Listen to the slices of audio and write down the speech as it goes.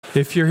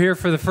If you're here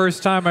for the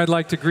first time, I'd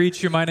like to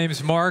greet you. My name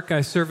is Mark.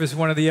 I serve as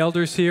one of the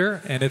elders here,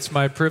 and it's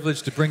my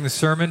privilege to bring the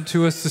sermon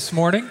to us this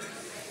morning.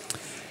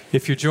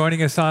 If you're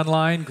joining us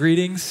online,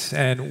 greetings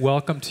and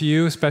welcome to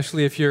you,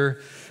 especially if you're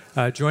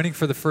joining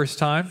for the first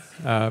time.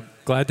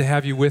 Glad to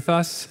have you with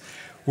us.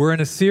 We're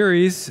in a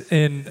series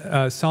in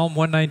Psalm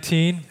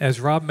 119, as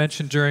Rob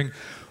mentioned during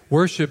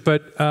worship,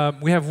 but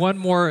we have one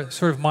more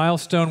sort of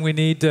milestone we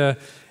need to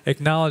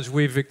acknowledge.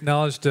 We've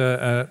acknowledged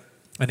an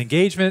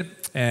engagement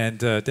and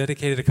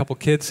dedicated a couple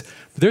kids.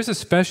 But there's a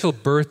special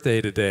birthday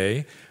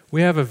today.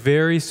 We have a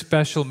very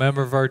special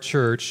member of our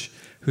church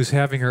who's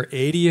having her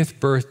 80th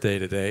birthday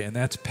today, and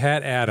that's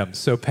Pat Adams.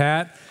 So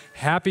Pat,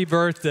 happy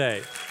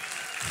birthday.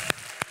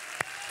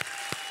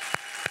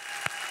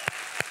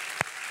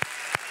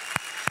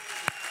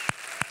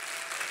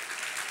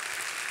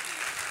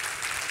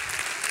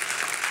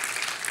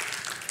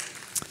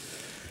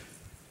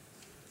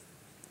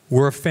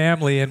 We're a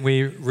family and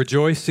we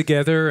rejoice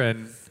together,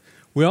 and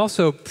we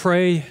also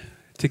pray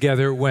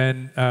together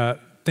when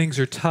things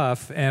are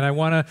tough. And I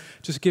want to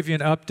just give you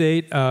an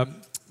update.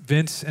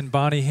 Vince and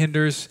Bonnie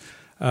Hinders,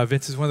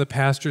 Vince is one of the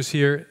pastors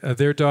here.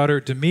 Their daughter,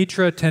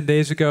 Demetra, 10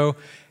 days ago,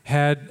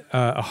 had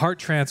a heart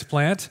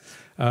transplant,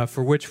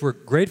 for which we're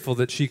grateful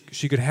that she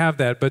could have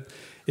that. But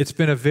it's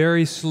been a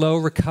very slow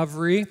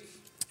recovery.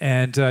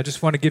 And I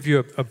just want to give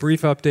you a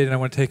brief update, and I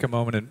want to take a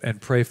moment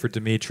and pray for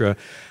Demetra.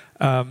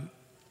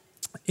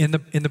 In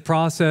the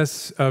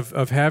process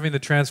of having the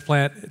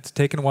transplant, it's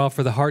taken a while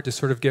for the heart to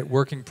sort of get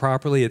working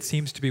properly. It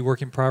seems to be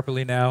working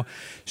properly now.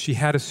 She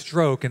had a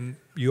stroke, and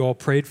you all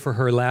prayed for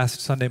her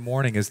last Sunday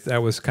morning as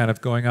that was kind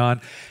of going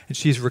on. And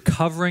she's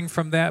recovering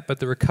from that, but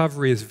the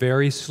recovery is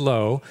very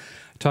slow.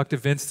 I talked to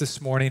Vince this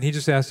morning, and he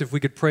just asked if we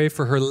could pray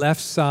for her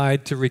left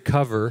side to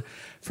recover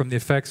from the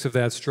effects of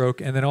that stroke,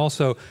 and then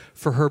also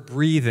for her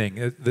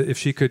breathing. If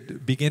she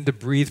could begin to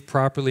breathe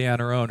properly on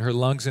her own, her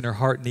lungs and her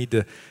heart need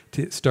to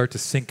start to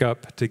sync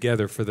up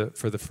together for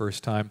the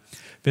first time.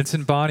 Vince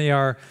and Bonnie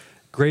are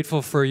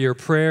grateful for your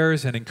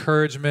prayers and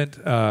encouragement.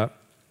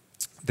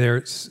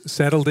 They're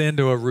settled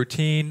into a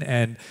routine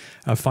and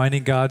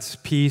finding God's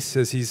peace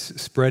as He's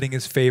spreading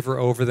His favor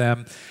over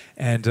them,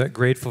 and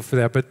grateful for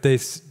that. But they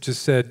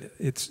just said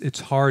it's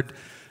hard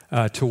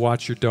to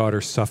watch your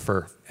daughter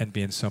suffer and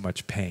be in so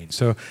much pain.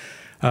 So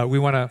we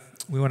want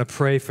to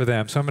pray for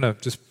them. So I'm going to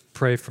just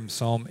pray from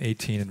Psalm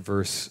 18 and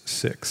verse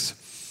 6.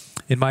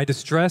 In my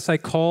distress I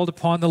called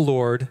upon the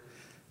Lord.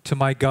 To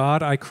my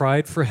God I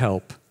cried for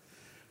help.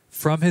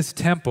 From His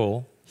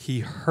temple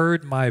He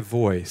heard my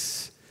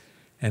voice,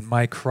 and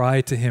my cry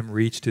to Him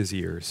reached His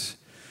ears.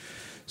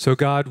 So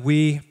God,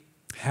 many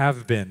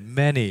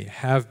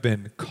have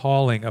been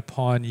calling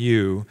upon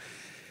You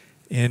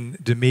in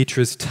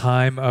Demetra's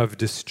time of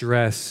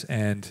distress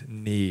and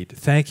need.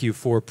 Thank You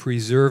for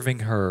preserving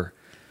her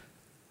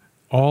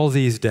all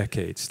these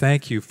decades.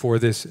 Thank You for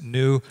this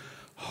new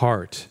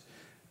heart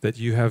that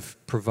You have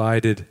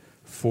provided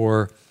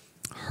for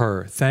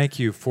her. Thank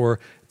You for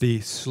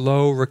the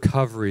slow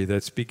recovery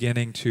that's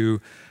beginning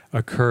to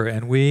occur.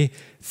 And we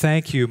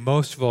thank You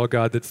most of all,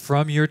 God, that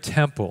from Your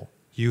temple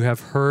You have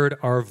heard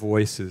our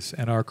voices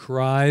and our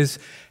cries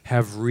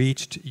have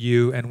reached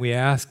You, and we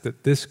ask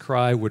that this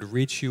cry would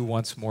reach You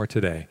once more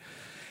today.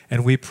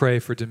 And we pray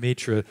for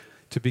Demetra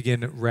to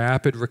begin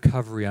rapid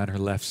recovery on her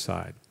left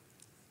side,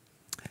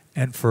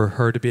 and for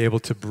her to be able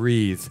to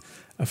breathe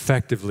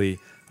effectively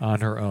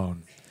on her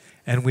own.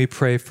 And we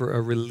pray for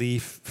a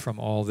relief from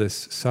all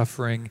this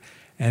suffering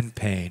and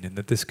pain, and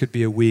that this could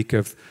be a week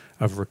of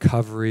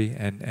recovery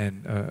and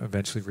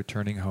eventually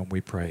returning home, we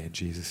pray in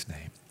Jesus'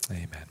 name.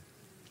 Amen.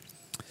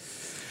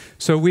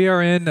 So we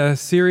are in a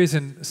series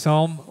in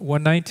Psalm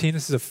 119.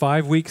 This is a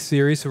 5-week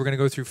series, so we're going to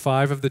go through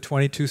 5 of the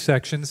 22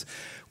 sections.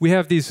 We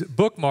have these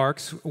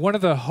bookmarks. One of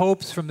the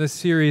hopes from this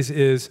series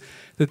is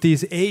that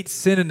these 8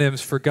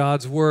 synonyms for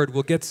God's Word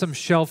will get some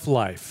shelf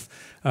life,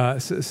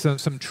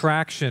 some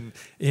traction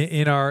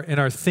in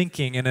our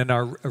thinking and in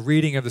our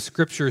reading of the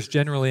Scriptures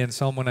generally, in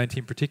Psalm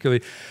 119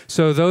 particularly.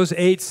 So those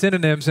 8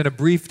 synonyms and a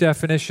brief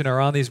definition are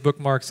on these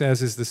bookmarks,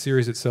 as is the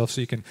series itself, so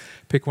you can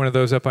pick one of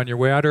those up on your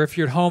way out. Or if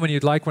you're at home and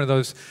you'd like one of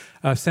those,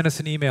 send us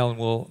an email and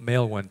we'll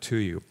mail one to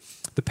you.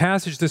 The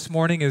passage this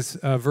morning is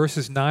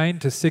verses 9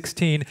 to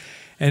 16,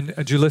 and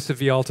Julissa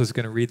Vialta is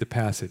going to read the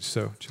passage.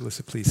 So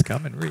Julissa, please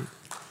come and read.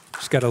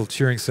 She's got a little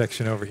cheering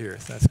section over here.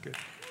 That's good.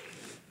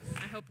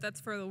 I hope that's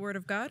for the Word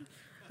of God.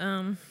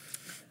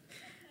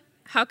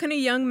 How can a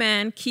young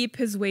man keep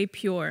his way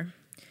pure?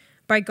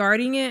 By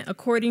guarding it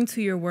according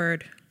to Your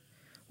word.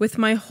 With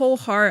my whole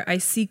heart I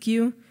seek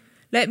You.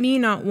 Let me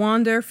not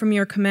wander from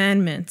Your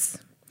commandments.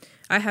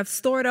 I have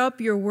stored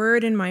up Your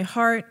word in my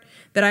heart,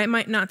 that I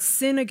might not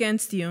sin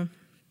against You.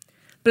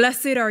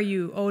 Blessed are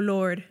You, O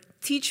Lord.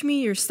 Teach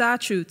me Your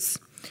statutes.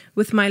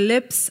 With my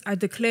lips I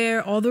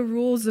declare all the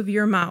rules of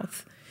Your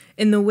mouth.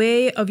 In the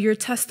way of Your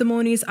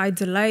testimonies I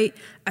delight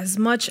as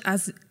much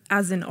as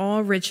in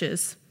all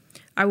riches.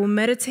 I will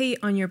meditate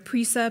on Your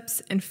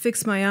precepts and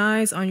fix my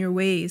eyes on Your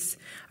ways.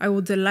 I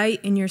will delight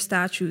in Your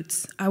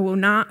statutes. I will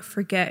not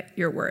forget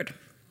Your word.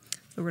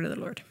 The word of the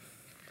Lord.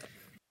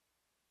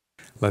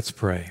 Let's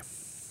pray.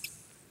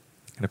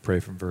 I'm going to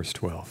pray from verse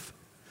 12.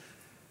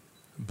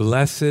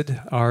 Blessed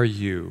are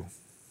you,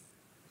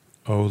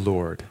 O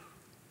Lord.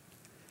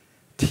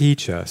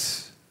 Teach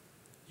us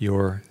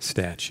your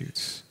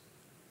statutes.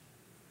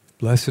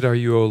 Blessed are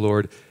you, O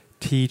Lord.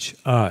 Teach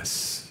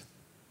us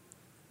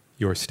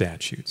your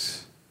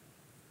statutes.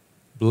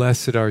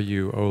 Blessed are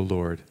you, O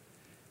Lord.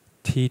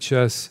 Teach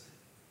us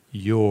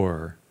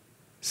your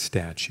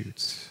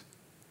statutes.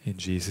 In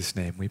Jesus'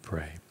 name we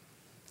pray.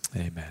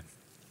 Amen.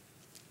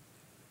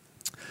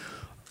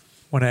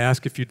 I want to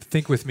ask if you'd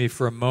think with me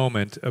for a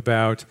moment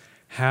about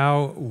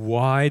how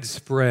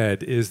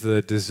widespread is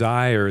the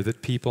desire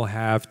that people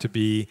have to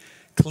be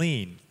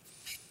clean.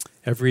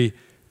 Every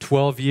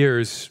 12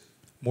 years,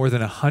 more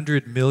than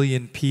 100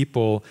 million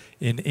people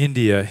in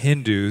India,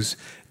 Hindus,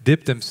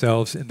 dip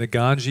themselves in the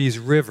Ganges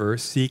River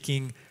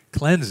seeking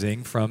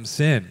cleansing from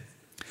sin.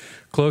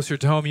 Closer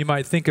to home, you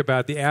might think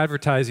about the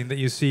advertising that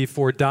you see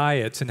for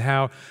diets and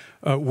how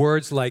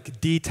words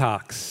like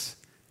detox,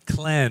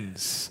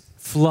 cleanse,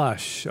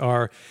 flush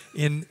are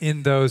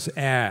in those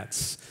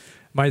ads.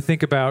 Might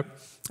think about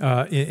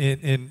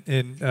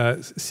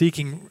in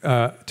seeking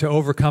to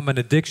overcome an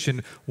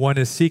addiction, one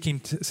is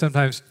seeking to,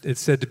 sometimes it's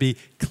said to be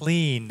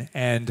clean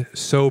and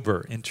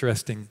sober.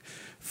 Interesting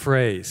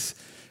phrase.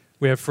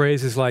 We have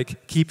phrases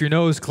like keep your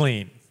nose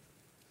clean,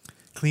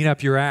 clean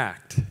up your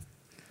act.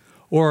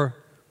 Or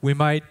we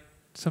might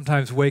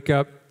sometimes wake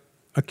up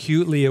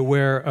acutely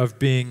aware of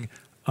being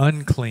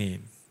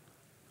unclean,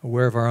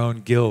 aware of our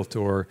own guilt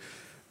or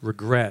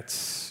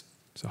regrets.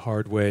 It's a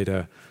hard way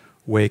to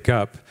wake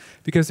up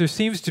because there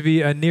seems to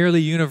be a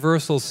nearly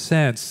universal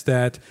sense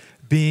that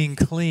being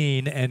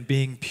clean and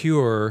being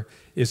pure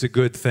is a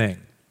good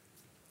thing.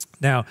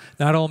 Now,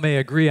 not all may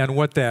agree on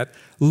what that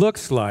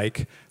looks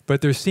like,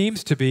 but there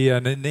seems to be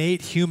an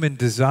innate human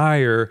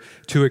desire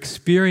to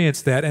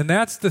experience that, and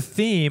that's the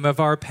theme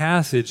of our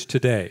passage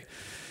today.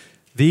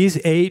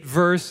 These 8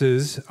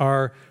 verses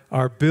are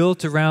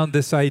built around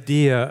this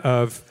idea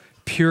of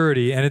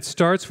purity, and it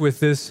starts with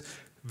this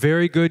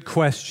very good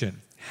question.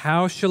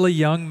 How shall a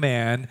young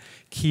man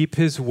keep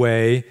his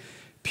way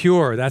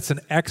pure? That's an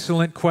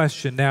excellent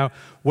question. Now,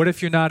 what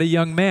if you're not a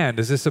young man?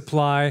 Does this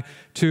apply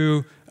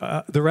to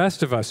the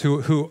rest of us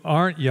who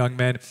aren't young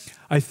men?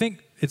 I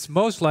think it's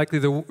most likely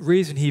the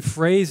reason he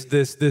phrased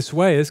this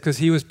way is because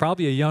he was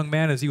probably a young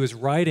man as he was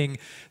writing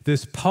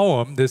this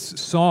poem, this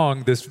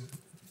song, this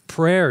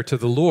prayer to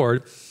the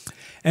Lord.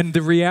 And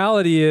the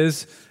reality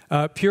is,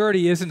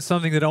 purity isn't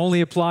something that only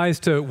applies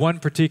to one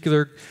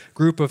particular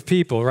group of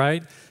people,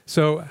 right?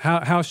 So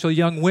how shall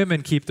young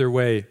women keep their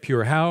way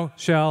pure? How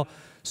shall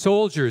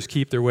soldiers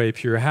keep their way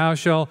pure? How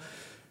shall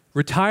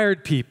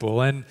retired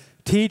people and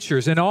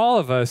teachers and all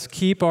of us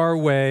keep our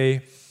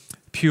way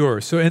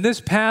pure? So in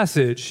this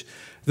passage,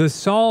 the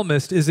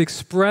psalmist is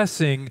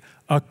expressing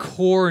a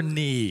core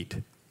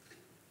need,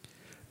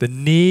 the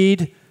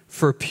need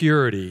for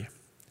purity.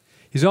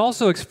 He's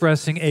also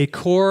expressing a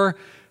core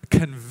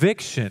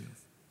conviction,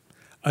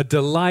 a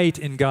delight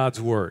in God's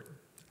word.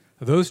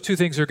 Those two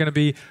things are going to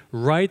be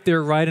right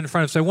there, right in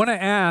front of us. So I want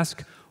to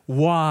ask,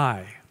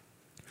 why?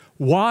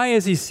 Why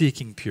is he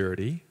seeking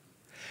purity?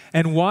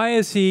 And why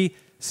is he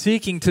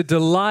seeking to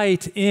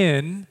delight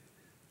in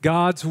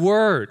God's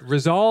word,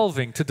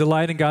 resolving to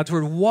delight in God's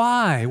word?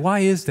 Why? Why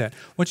is that?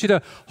 I want you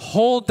to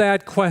hold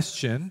that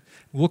question.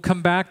 We'll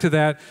come back to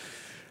that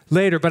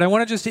later, but I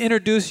want to just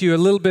introduce you a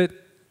little bit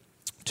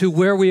to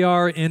where we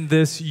are in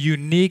this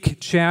unique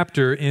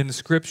chapter in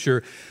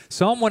Scripture.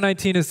 Psalm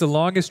 119 is the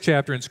longest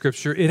chapter in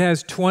Scripture. It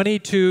has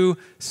 22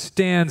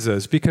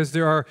 stanzas because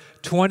there are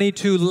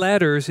 22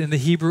 letters in the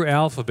Hebrew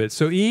alphabet.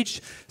 So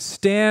each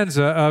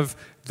stanza of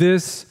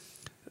this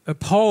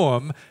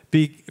poem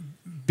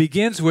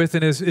begins with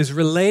and is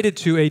related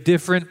to a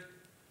different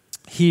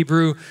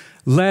Hebrew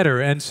letter.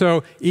 And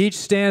so each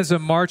stanza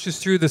marches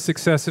through the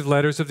successive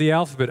letters of the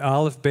alphabet,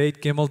 Aleph, Bet,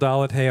 Gimel,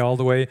 Dalet, Hey, all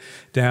the way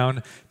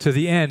down to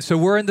the end. So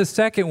we're in the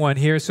second one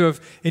here. So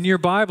if in your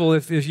Bible,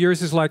 if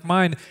yours is like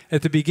mine,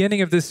 at the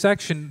beginning of this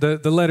section,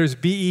 the letters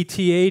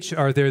B-E-T-H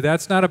are there.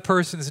 That's not a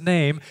person's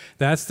name.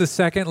 That's the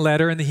second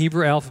letter in the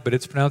Hebrew alphabet.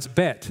 It's pronounced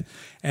Bet.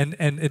 And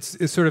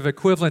it's sort of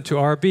equivalent to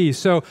RB.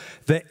 So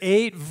the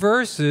 8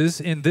 verses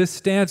in this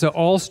stanza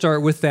all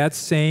start with that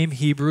same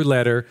Hebrew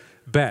letter,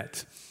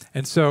 Bet.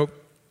 And so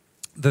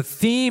the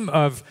theme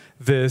of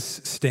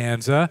this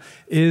stanza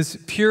is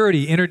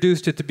purity,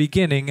 introduced at the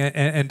beginning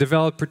and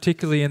developed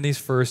particularly in these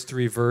first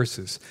 3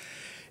 verses.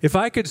 If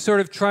I could sort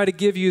of try to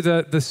give you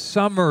the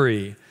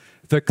summary,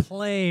 the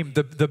claim,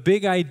 the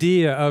big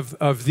idea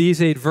of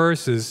these 8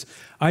 verses,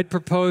 I'd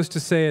propose to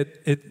say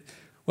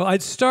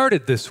I'd start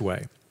it this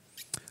way.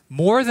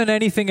 More than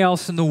anything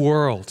else in the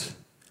world,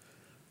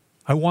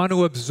 I want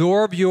to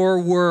absorb your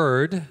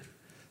word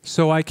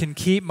so I can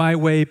keep my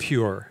way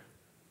pure.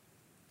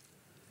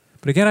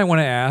 But again, I want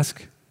to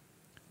ask,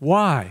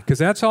 why? Because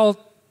that's all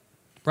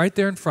right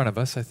there in front of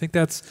us. I think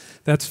that's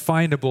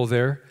findable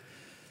there.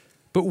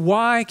 But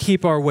why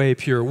keep our way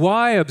pure?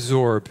 Why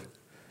absorb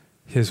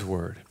his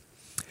word?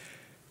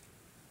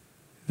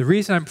 The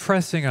reason I'm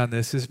pressing on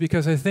this is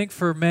because I think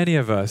for many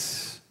of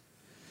us,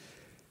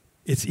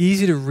 it's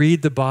easy to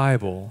read the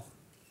Bible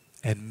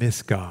and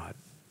miss God.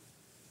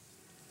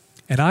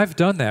 And I've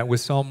done that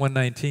with Psalm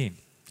 119.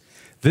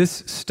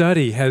 This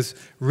study has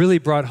really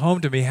brought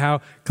home to me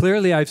how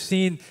clearly I've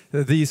seen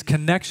these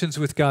connections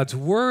with God's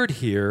Word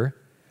here,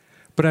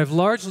 but I've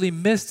largely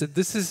missed it.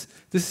 This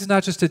is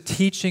not just a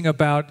teaching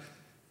about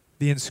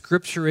the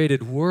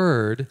inscripturated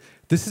Word.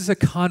 This is a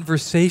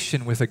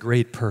conversation with a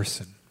great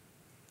person.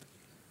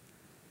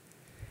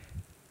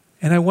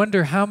 And I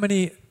wonder how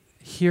many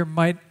here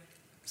might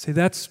say,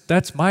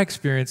 that's my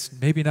experience,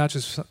 maybe not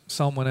just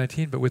Psalm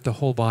 119, but with the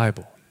whole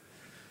Bible.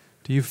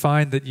 Do you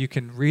find that you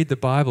can read the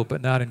Bible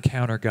but not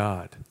encounter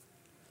God?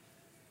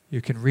 You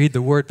can read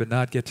the Word but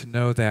not get to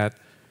know that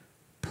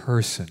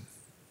person.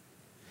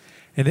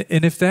 And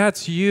if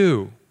that's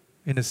you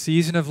in a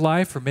season of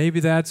life, or maybe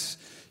that's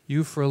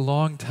you for a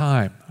long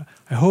time,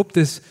 I hope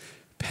this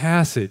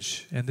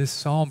passage and this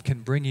psalm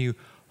can bring you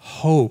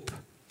hope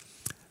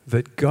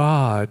that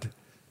God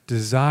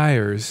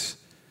desires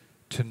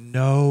to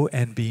know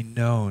and be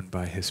known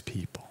by His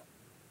people.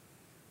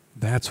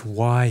 That's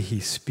why He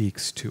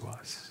speaks to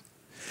us.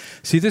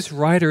 See, this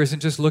writer isn't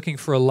just looking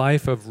for a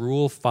life of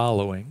rule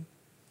following.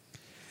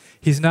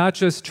 He's not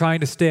just trying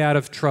to stay out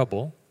of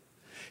trouble.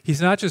 He's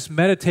not just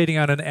meditating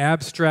on an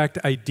abstract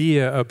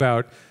idea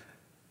about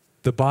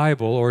the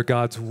Bible or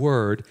God's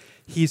Word.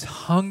 He's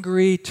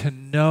hungry to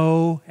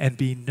know and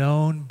be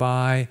known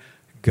by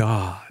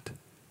God.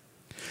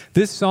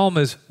 This psalm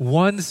is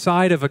one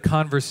side of a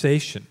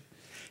conversation.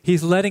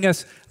 He's letting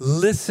us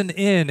listen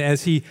in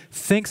as he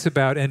thinks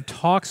about and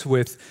talks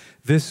with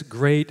this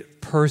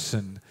great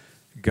person,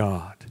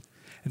 God.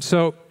 And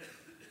so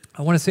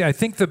I want to say, I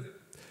think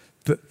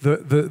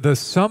the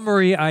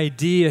summary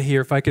idea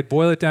here, if I could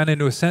boil it down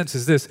into a sentence,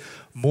 is this: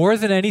 more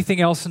than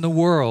anything else in the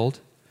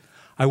world,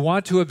 I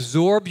want to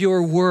absorb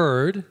your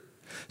word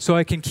so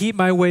I can keep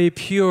my way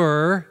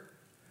pure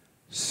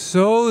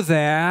so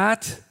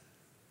that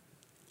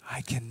I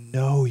can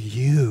know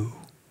you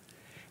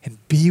and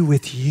be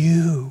with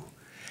you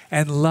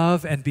and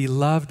love and be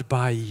loved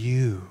by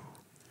you.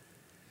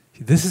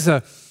 This is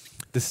a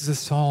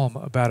psalm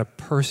about a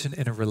person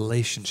in a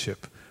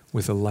relationship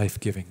with a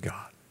life-giving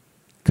God,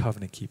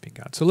 covenant-keeping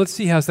God. So let's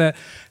see how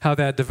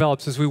that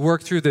develops as we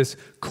work through this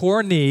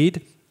core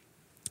need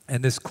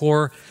and this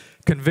core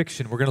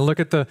conviction. We're going to look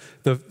at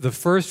the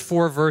first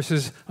 4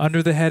 verses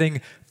under the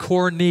heading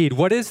core need.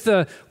 What is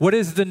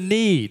the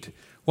need?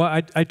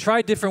 Well, I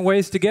tried different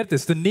ways to get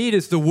this. The need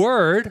is the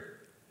Word,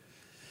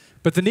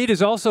 but the need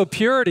is also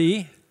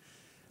purity,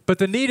 but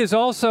the need is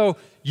also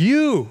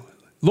you.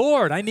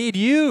 Lord, I need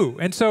you.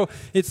 And so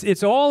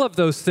it's all of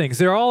those things.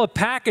 They're all a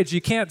package.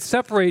 You can't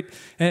separate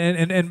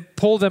and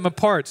pull them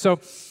apart. So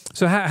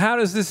how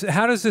does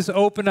this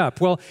open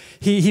up? Well,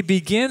 he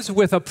begins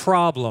with a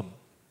problem,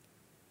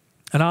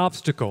 an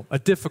obstacle, a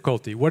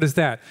difficulty. What is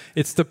that?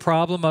 It's the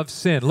problem of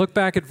sin. Look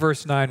back at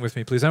verse 9 with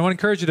me, please. I want to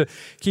encourage you to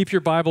keep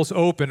your Bibles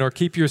open or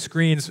keep your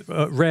screens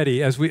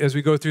ready as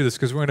we go through this,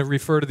 because we're going to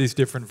refer to these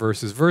different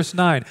verses. Verse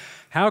 9,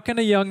 how can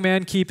a young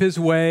man keep his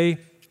way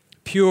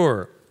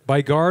pure?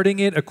 By guarding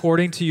it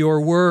according to your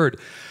word.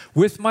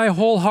 With my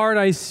whole heart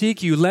I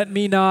seek you. Let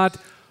me not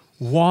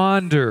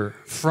wander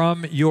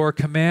from your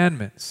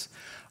commandments.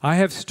 I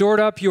have stored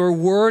up your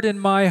word in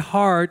my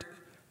heart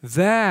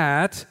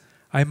that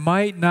I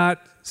might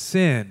not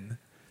sin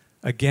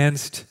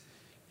against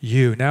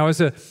you. Now,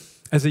 as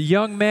a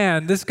young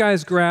man, this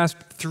guy's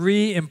grasped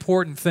 3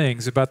 important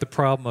things about the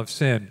problem of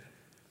sin.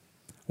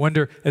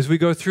 Wonder, as we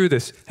go through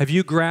this, have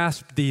you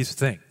grasped these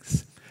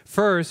things?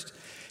 First,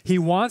 he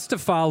wants to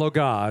follow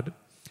God,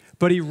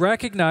 but he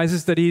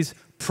recognizes that he's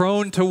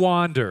prone to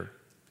wander.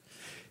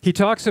 He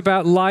talks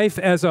about life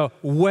as a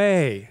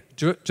way.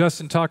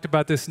 Justin talked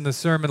about this in the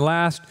sermon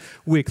last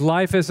week.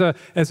 Life as a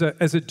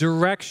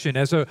direction,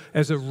 as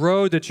a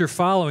road that you're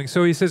following.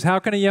 So he says, how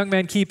can a young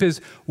man keep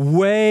his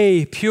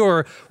way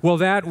pure? Well,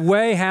 that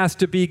way has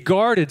to be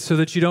guarded so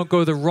that you don't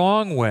go the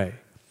wrong way.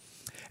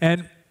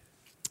 And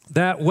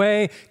that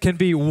way can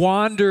be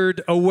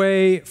wandered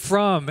away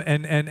from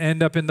and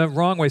end up in the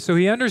wrong way. So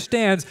he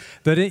understands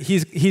that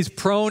he's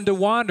prone to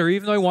wander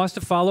even though he wants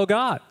to follow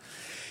God.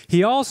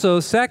 He also,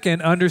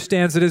 second,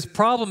 understands that his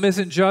problem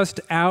isn't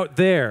just out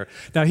there.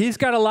 Now, he's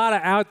got a lot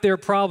of out there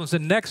problems.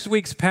 In next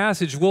week's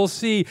passage, we'll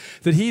see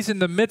that he's in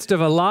the midst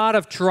of a lot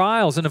of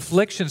trials and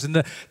afflictions,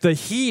 and the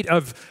heat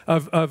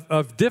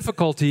of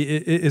difficulty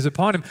is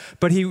upon him.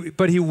 But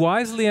he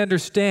wisely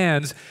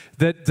understands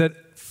that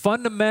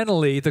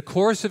fundamentally, the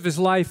course of his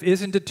life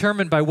isn't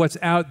determined by what's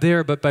out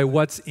there, but by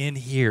what's in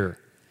here.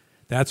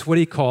 That's what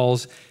he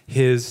calls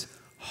his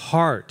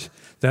heart.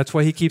 That's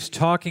why he keeps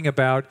talking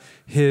about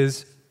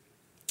his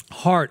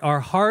heart.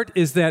 Our heart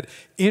is that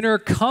inner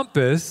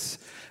compass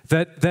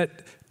that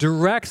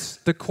directs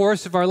the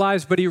course of our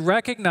lives, but he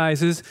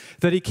recognizes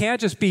that he can't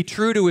just be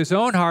true to his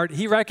own heart.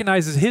 He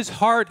recognizes his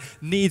heart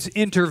needs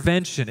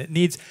intervention. It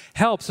needs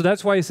help. So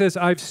that's why he says,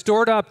 I've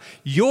stored up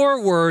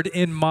your word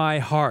in my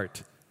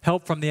heart.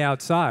 help from the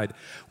outside.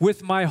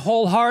 With my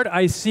whole heart,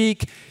 I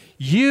seek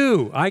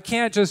you. I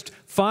can't just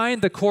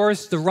find the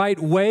course, the right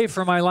way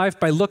for my life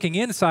by looking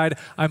inside.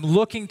 I'm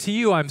looking to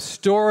you. I'm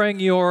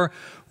storing your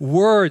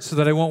word so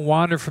that I won't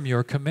wander from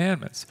your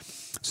commandments.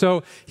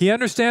 So he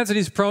understands that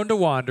he's prone to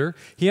wander.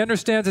 He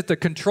understands that the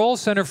control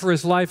center for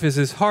his life is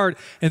his heart.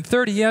 And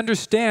third, he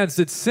understands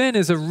that sin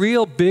is a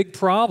real big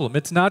problem.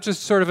 It's not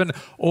just sort of an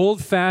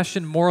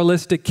old-fashioned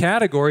moralistic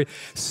category.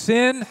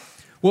 Sin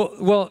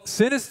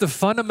is the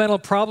fundamental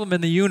problem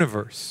in the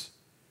universe.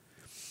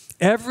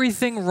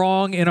 Everything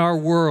wrong in our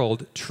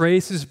world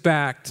traces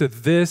back to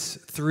this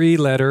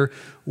three-letter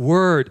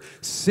word.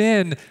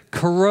 Sin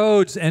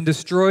corrodes and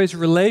destroys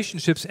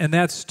relationships, and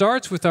that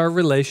starts with our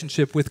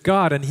relationship with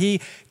God. And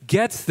he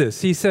gets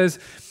this. He says,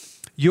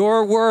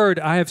 your word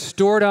I have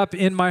stored up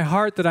in my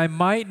heart that I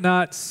might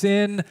not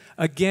sin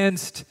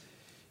against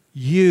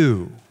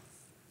you.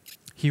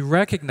 He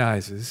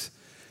recognizes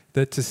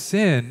that to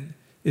sin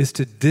is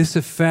to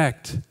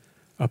disaffect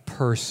a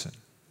person.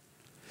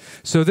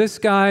 So this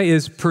guy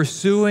is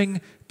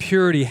pursuing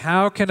purity.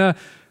 How can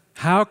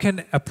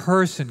a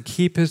person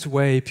keep his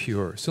way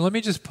pure? So let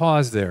me just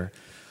pause there.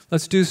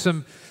 Let's do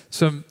some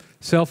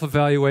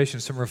self-evaluation,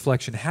 some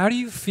reflection. How do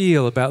you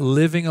feel about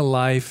living a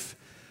life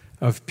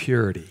of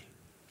purity?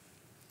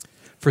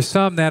 For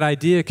some, that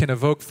idea can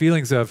evoke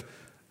feelings of,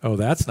 oh,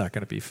 that's not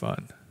going to be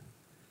fun.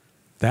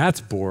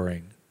 That's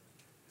boring.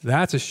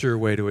 That's a sure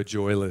way to a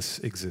joyless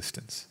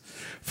existence.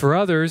 For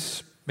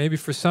others, maybe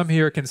for some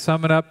here, it can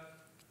summon up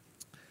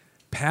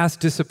past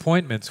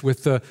disappointments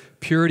with the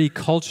purity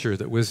culture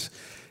that was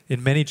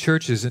in many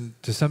churches,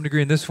 and to some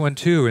degree in this one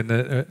too, in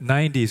the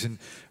 90s and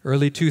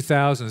early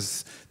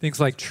 2000s. Things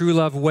like True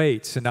Love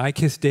Waits and I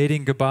Kiss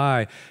Dating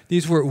Goodbye.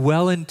 These were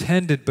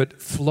well-intended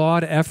but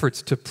flawed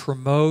efforts to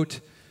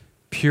promote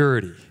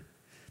purity.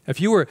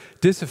 If you were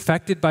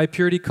disaffected by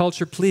purity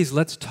culture, please,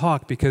 let's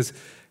talk, because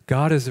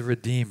God is a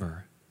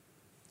redeemer.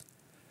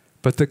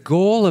 But the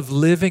goal of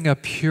living a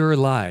pure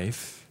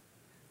life,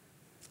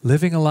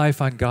 living a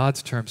life on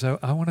God's terms,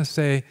 I want to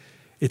say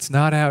it's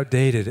not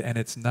outdated and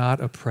it's not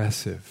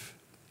oppressive.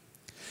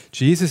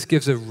 Jesus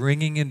gives a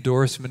ringing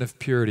endorsement of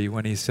purity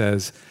when he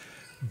says,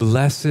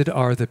 "Blessed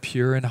are the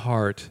pure in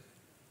heart,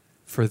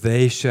 for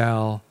they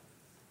shall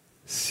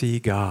see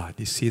God."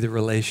 You see the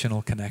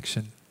relational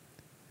connection?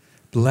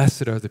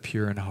 Blessed are the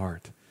pure in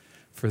heart,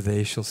 for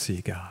they shall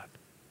see God.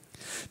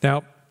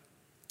 Now,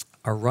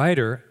 our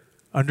writer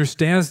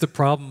understands the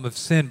problem of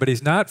sin, but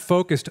he's not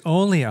focused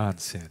only on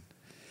sin.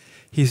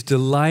 He's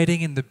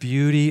delighting in the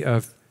beauty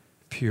of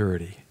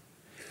purity.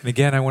 And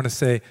again, I want to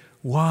say,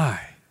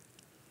 why?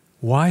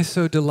 Why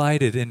so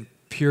delighted in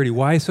purity?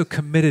 Why so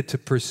committed to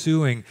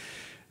pursuing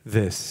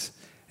this?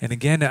 And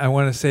again, I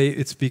want to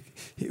say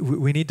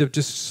we need to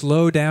just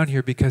slow down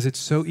here, because it's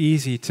so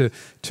easy to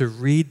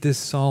read this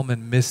psalm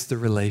and miss the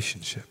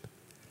relationship.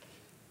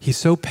 He's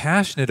so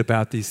passionate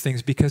about these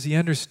things because he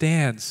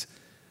understands.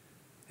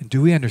 And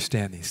do we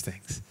understand these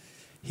things?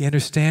 He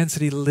understands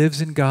that he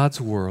lives in God's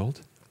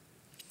world,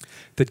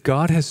 that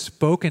God has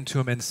spoken to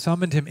him and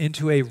summoned him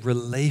into a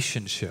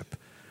relationship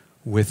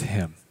with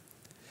him.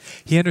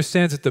 He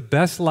understands that the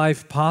best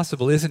life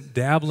possible isn't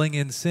dabbling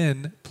in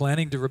sin,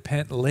 planning to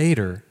repent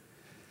later,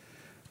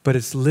 but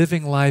it's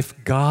living life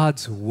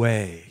God's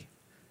way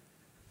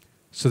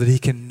so that he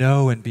can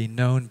know and be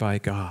known by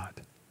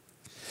God.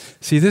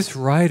 See, this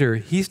writer,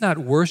 he's not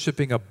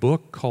worshiping a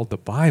book called the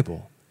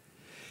Bible.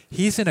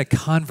 He's in a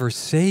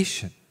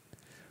conversation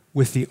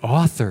with the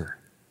author,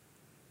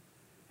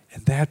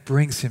 and that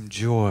brings him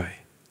joy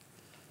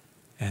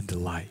and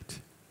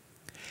delight.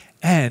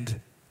 And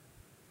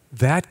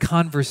that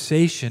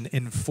conversation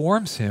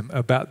informs him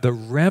about the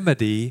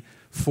remedy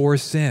for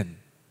sin.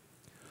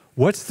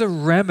 What's the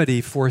remedy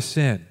for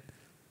sin?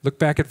 Look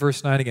back at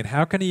verse 9 again.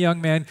 How can a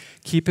young man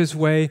keep his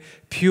way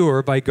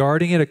pure? By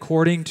guarding it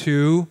according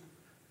to,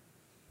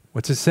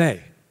 what's it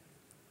say?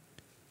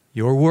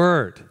 Your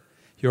word.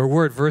 Your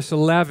word. Verse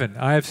 11,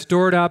 I have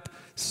stored up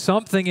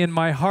something in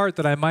my heart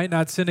that I might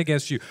not sin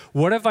against you.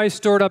 What have I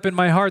stored up in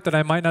my heart that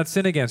I might not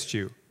sin against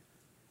you?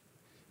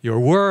 Your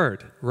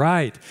word,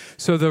 right.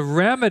 So the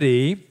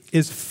remedy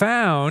is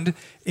found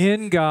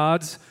in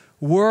God's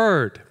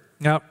word.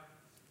 Now,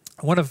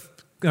 we're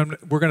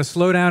going to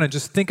slow down and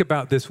just think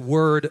about this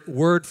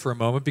word for a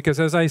moment, because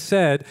as I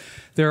said,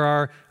 there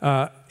are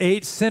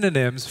 8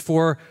 synonyms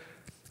for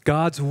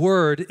God's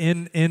word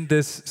in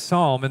this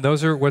psalm, and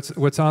those are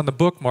what's on the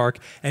bookmark.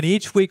 And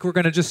each week we're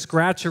going to just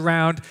scratch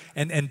around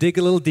and dig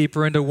a little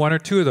deeper into one or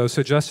two of those.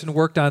 So Justin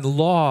worked on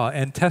law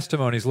and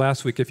testimonies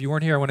last week. If you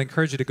weren't here, I want to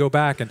encourage you to go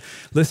back and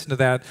listen to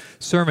that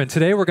sermon.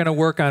 Today we're going to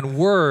work on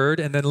word,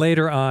 and then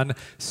later on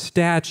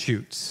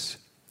statutes.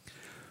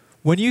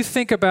 When you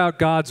think about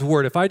God's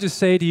word, if I just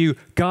say to you,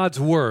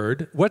 God's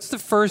word, what's the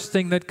first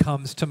thing that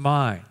comes to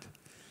mind?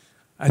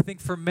 I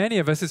think for many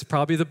of us, it's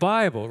probably the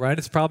Bible, right?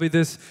 It's probably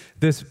this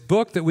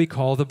book that we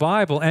call the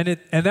Bible, and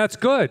that's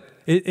good.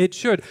 It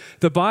should.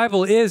 The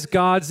Bible is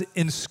God's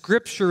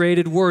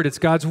inscripturated word. It's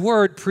God's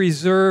word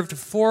preserved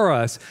for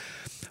us.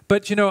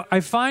 But,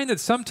 I find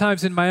that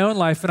sometimes in my own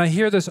life, and I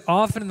hear this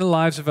often in the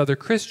lives of other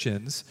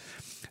Christians,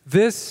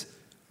 this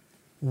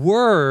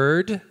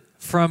word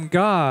from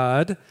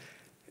God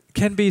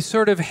can be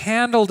sort of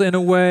handled in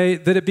a way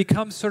that it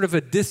becomes sort of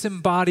a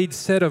disembodied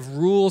set of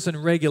rules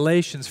and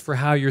regulations for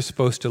how you're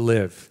supposed to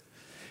live.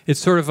 It's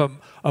sort of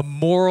a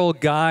moral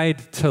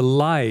guide to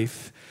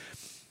life.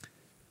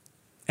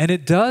 And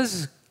it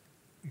does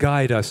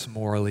guide us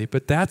morally,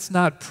 but that's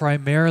not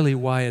primarily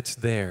why it's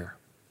there.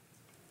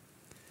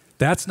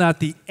 That's not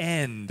the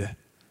end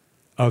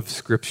of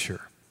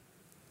Scripture.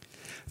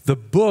 The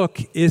book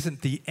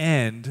isn't the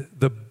end.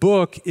 The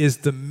book is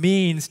the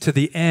means to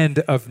the end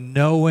of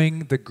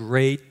knowing the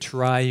great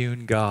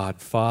triune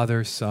God,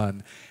 Father,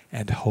 Son,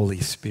 and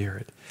Holy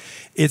Spirit.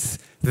 It's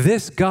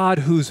this God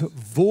whose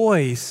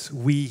voice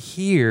we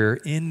hear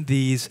in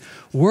these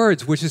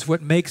words, which is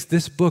what makes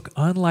this book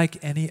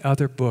unlike any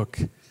other book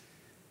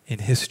in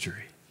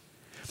history.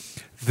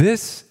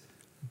 This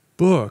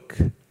book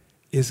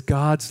is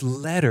God's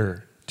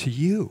letter to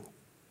you.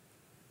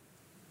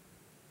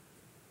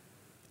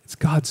 It's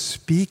God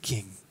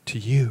speaking to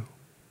you.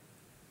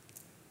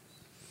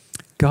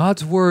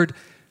 God's word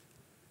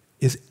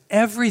is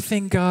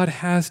everything God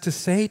has to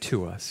say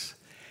to us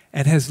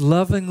and has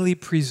lovingly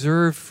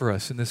preserved for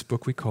us in this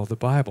book we call the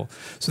Bible.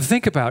 So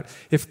think about,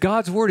 if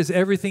God's word is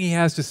everything he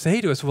has to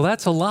say to us, well,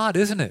 that's a lot,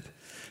 isn't it?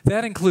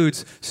 That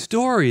includes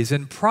stories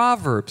and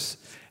proverbs,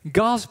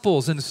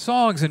 gospels and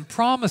songs and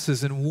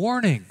promises and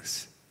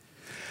warnings.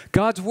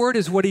 God's word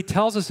is what he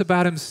tells us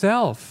about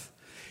himself.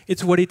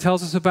 It's what he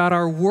tells us about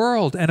our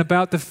world and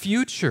about the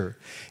future.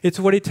 It's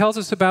what he tells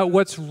us about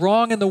what's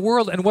wrong in the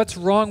world and what's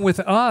wrong with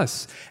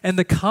us and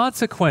the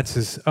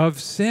consequences of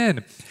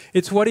sin.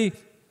 It's what he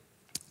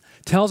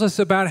tells us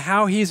about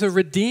how he's a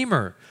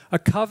redeemer, a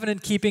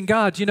covenant-keeping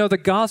God. The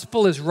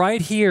gospel is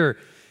right here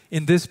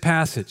in this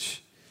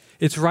passage.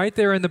 It's right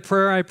there in the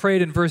prayer I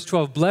prayed in verse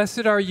 12.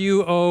 Blessed are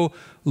you, O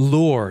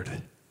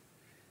Lord.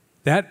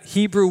 That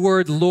Hebrew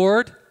word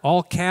Lord,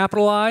 all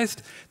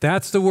capitalized,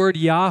 that's the word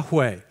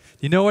Yahweh.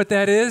 You know what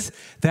that is?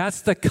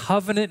 That's the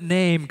covenant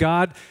name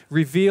God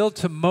revealed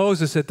to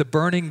Moses at the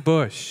burning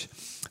bush.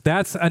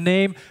 That's a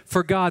name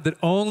for God that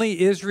only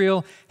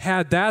Israel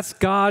had. That's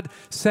God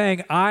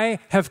saying, I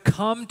have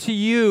come to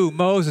you,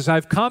 Moses.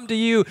 I've come to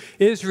you,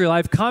 Israel.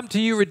 I've come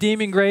to you,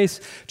 Redeeming Grace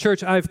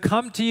Church. I've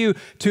come to you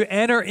to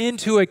enter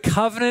into a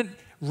covenant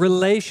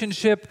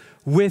relationship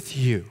with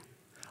you.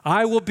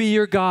 I will be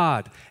your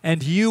God,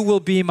 and you will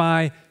be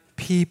my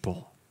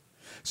people.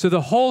 So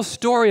the whole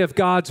story of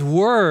God's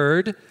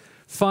word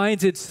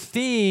finds its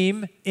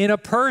theme in a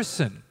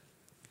person.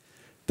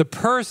 The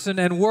person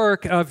and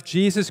work of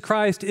Jesus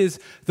Christ is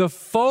the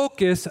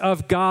focus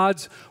of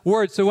God's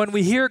word. So when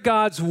we hear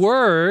God's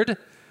word,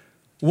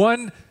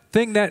 one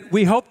thing that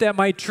we hope that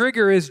might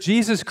trigger is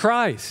Jesus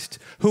Christ,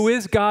 who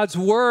is God's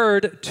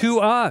word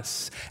to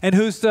us and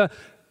who's the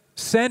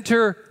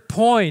center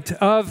point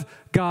of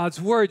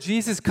God's word.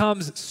 Jesus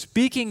comes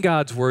speaking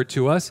God's word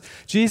to us.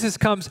 Jesus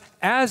comes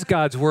as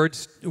God's word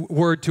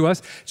to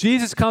us.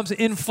 Jesus comes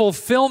in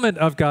fulfillment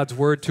of God's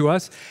word to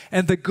us.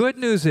 And the good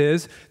news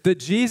is that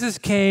Jesus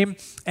came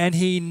and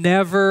he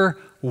never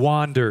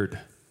wandered.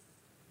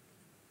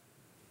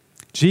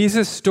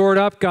 Jesus stored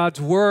up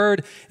God's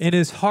word in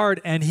his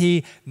heart and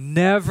he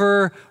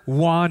never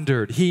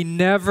wandered. He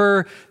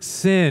never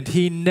sinned.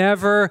 He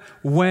never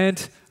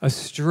went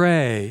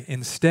astray.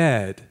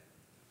 Instead,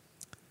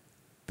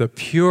 the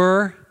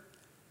pure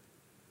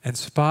and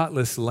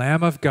spotless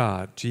Lamb of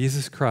God,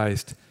 Jesus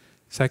Christ,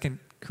 2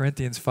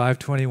 Corinthians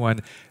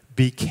 5:21,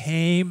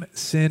 became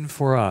sin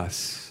for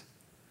us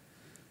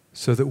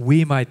so that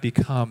we might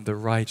become the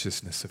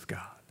righteousness of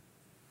God.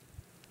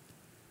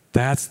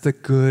 That's the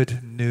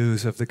good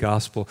news of the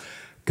gospel.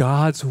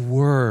 God's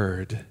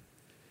word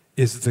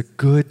is the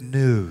good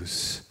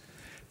news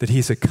that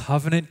he's a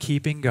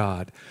covenant-keeping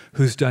God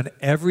who's done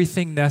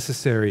everything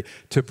necessary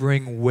to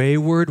bring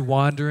wayward,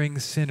 wandering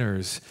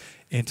sinners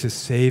into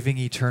saving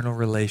eternal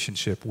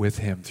relationship with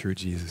him through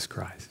Jesus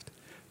Christ.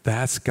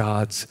 That's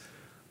God's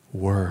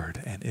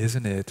word, and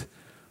isn't it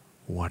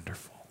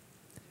wonderful?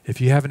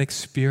 If you haven't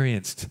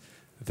experienced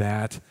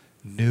that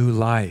new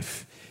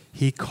life,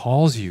 he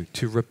calls you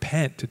to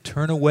repent, to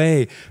turn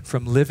away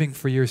from living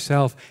for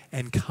yourself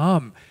and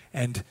come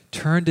and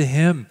turn to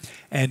him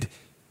and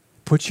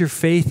put your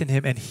faith in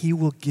him, and he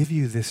will give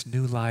you this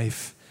new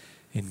life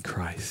in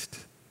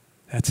Christ.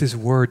 That's his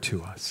word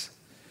to us.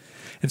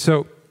 And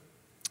so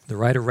the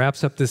writer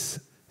wraps up this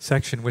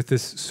section with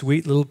this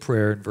sweet little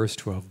prayer in verse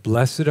 12.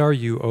 Blessed are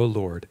you, O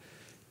Lord.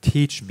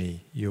 Teach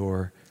me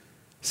your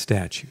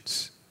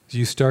statutes. As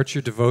you start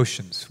your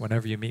devotions,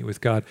 whenever you meet with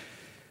God,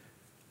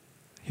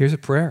 here's a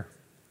prayer.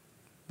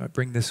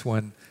 Bring this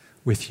one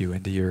with you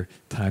into your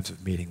times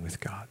of meeting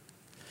with God.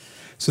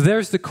 So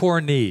there's the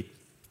core need.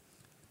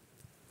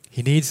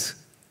 He needs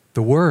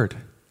the Word.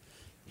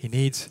 He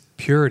needs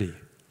purity.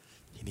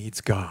 He needs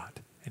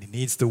God. And he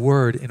needs the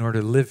Word in order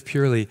to live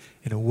purely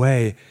in a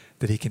way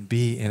that he can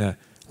be in a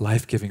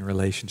life-giving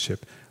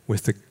relationship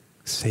with the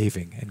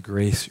saving and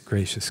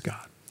gracious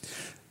God.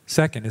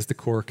 Second is the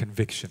core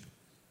conviction.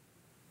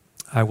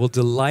 I will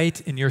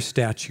delight in your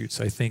statutes,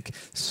 I think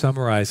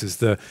summarizes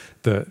the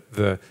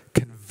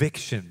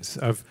convictions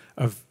of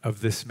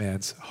this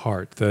man's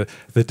heart, the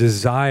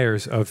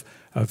desires of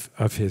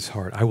his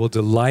heart. I will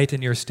delight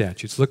in your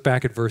statutes. Look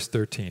back at verse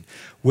 13.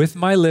 With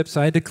my lips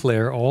I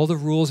declare all the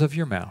rules of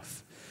your mouth.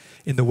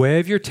 In the way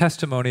of your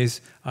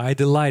testimonies, I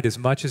delight as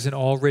much as in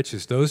all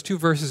riches. Those two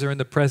verses are in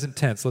the present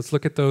tense. Let's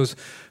look at those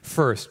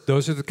first.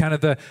 Those are the kind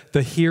of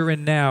the here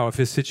and now of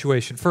his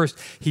situation. First,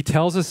 he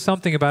tells us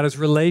something about his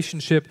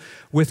relationship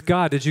with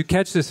God. Did you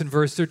catch this in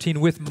verse 13?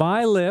 With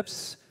my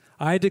lips,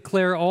 I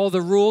declare all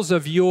the rules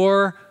of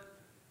your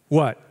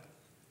what?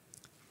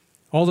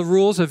 All the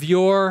rules of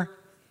your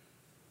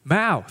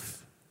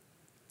mouth.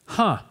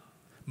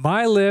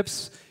 My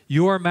lips,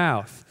 your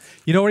mouth.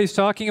 You know what he's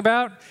talking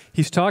about?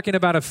 He's talking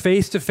about a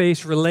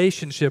face-to-face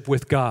relationship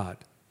with God.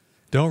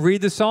 Don't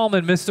read the psalm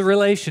and miss the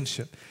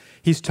relationship.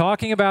 He's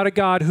talking about a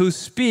God who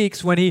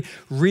speaks. When he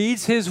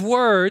reads his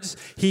words,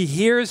 he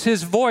hears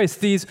his voice.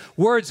 These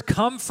words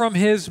come from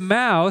his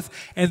mouth,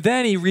 and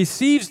then he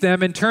receives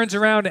them and turns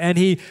around and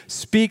he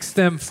speaks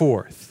them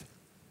forth.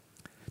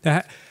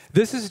 Now,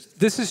 this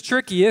is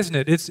tricky, isn't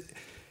it?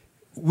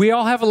 We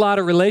all have a lot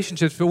of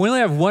relationships, but we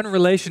only have one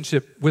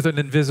relationship with an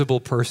invisible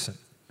person,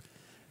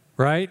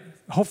 right?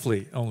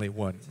 Hopefully only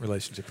one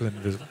relationship with an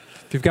invisible.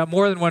 If you've got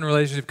more than one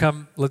relationship,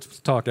 come, let's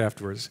talk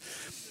afterwards.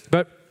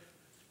 But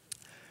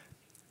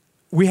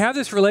we have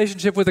this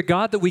relationship with a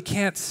God that we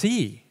can't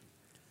see.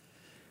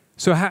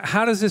 So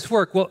how does this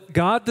work? Well,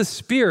 God the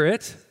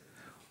Spirit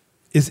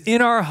is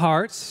in our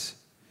hearts,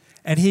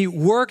 and he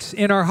works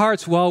in our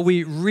hearts while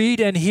we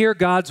read and hear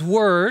God's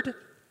word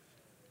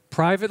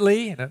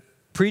privately in a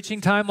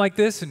preaching time like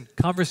this, in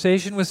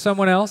conversation with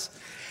someone else.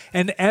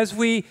 And as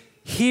we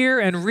hear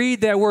and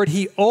read that word,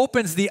 he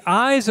opens the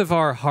eyes of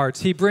our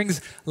hearts. He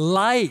brings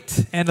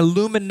light and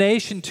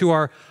illumination to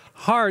our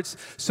hearts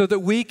so that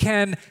we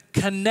can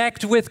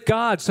connect with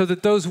God, so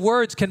that those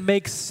words can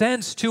make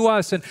sense to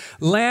us and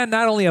land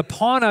not only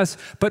upon us,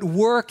 but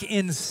work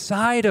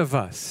inside of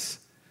us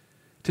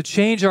to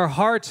change our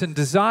hearts and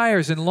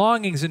desires and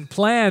longings and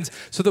plans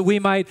so that we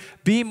might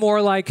be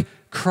more like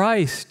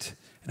Christ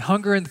and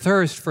hunger and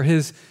thirst for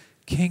his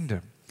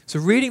kingdom. So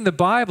reading the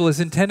Bible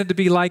is intended to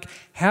be like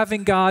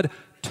having God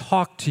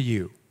talk to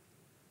you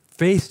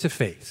face to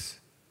face.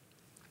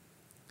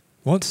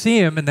 Won't see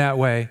him in that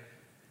way,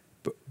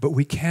 but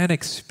we can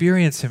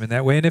experience him in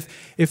that way. And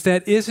if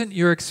that isn't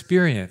your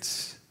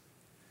experience,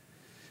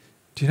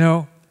 do you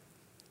know,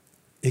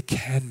 it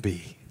can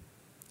be.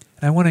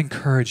 And I want to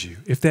encourage you,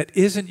 if that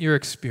isn't your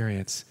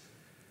experience,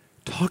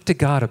 talk to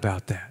God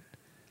about that.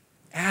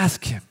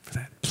 Ask him for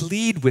that.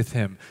 Plead with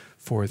him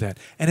for that.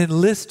 And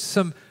enlist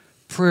some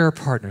prayer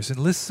partners,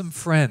 enlist some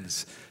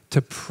friends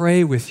to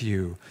pray with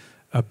you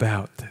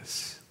about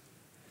this.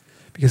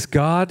 Because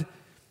God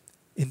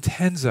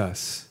intends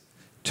us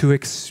to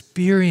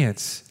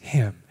experience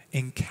him,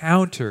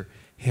 encounter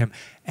him,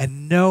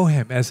 and know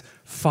him as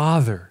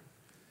Father,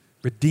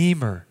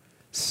 Redeemer,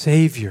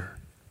 Savior,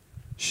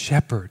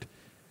 Shepherd,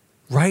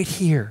 right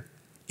here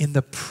in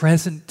the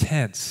present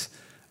tense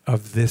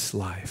of this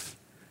life.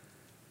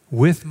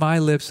 With my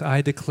lips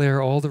I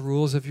declare all the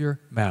rules of your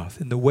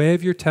mouth. In the way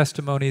of your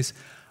testimonies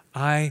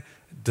I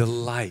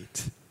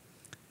delight.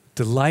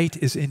 Delight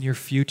is in your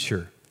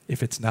future,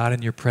 if it's not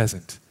in your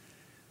present,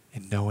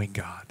 in knowing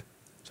God.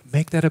 So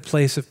make that a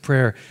place of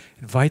prayer.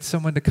 Invite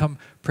someone to come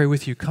pray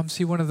with you. Come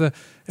see one of the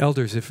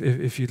elders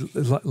if you'd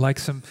like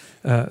some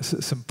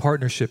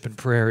partnership in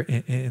prayer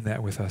in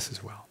that with us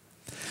as well.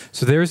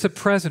 So there's a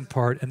present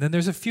part, and then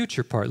there's a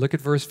future part. Look at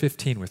verse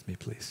 15 with me,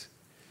 please.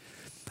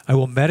 I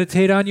will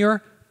meditate on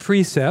your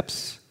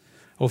precepts.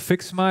 I will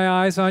fix my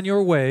eyes on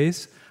your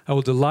ways. I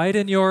will delight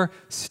in your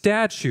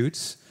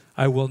statutes.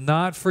 I will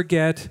not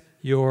forget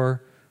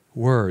your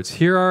words.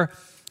 Here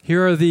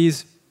are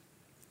these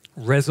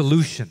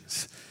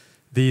resolutions,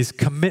 these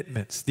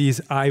commitments,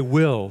 these I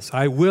wills.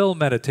 I will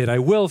meditate. I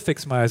will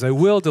fix my eyes. I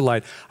will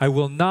delight. I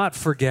will not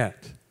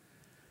forget.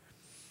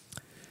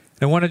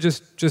 I want to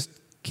just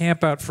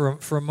camp out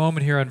for a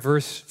moment here on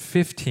verse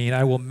 15.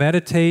 I will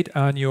meditate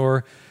on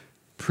your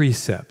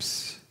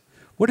precepts.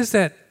 What does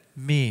that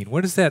mean?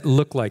 What does that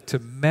look like to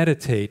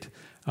meditate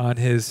on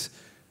his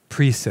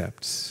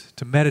precepts,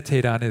 to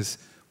meditate on his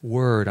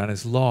word, on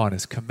his law, on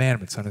his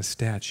commandments, on his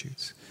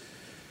statutes?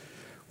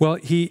 Well,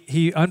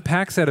 he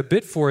unpacks that a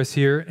bit for us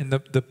here in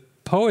the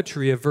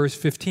poetry of verse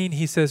 15.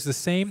 He says the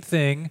same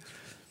thing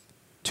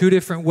two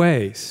different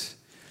ways.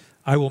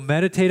 I will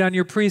meditate on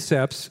your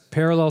precepts,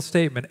 parallel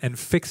statement, and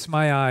fix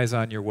my eyes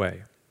on your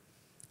way.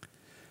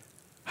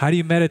 How do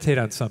you meditate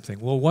on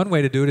something? Well, one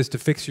way to do it is to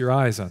fix your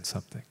eyes on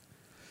something.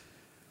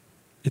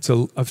 It's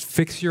a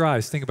fix your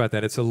eyes. Think about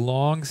that. It's a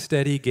long,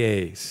 steady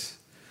gaze,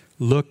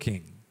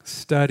 looking,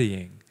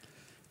 studying,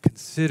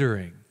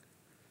 considering,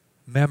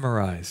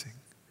 memorizing,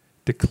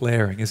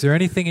 declaring. Is there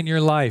anything in your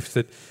life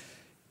that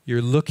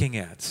you're looking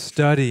at,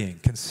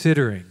 studying,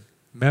 considering,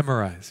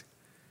 memorizing,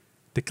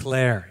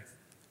 declaring?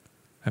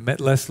 I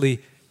met Leslie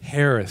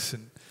Harris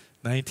in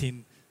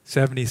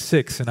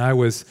 76, and I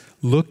was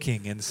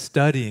looking and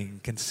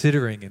studying,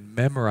 considering and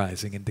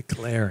memorizing and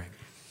declaring.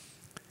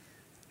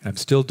 And I'm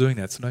still doing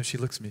that. Sometimes she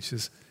looks at me, she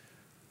says,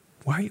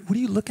 what are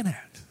you looking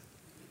at?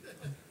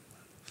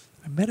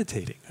 I'm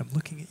meditating. I'm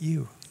looking at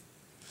you.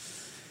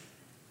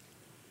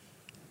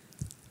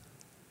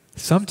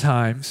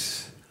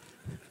 Sometimes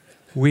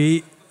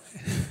we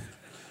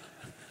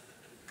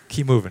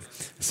keep moving.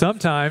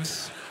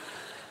 Sometimes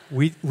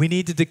we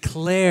need to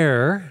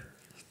declare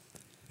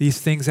these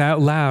things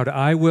out loud.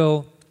 I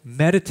will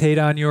meditate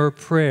on your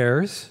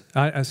prayers,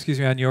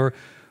 on your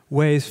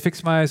ways,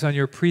 fix my eyes on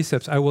your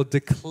precepts. I will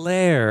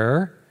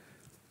declare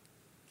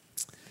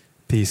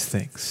these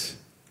things.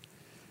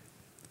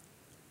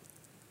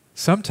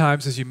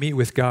 Sometimes as you meet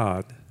with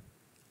God,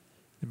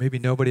 there may be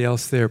nobody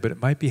else there, but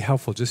it might be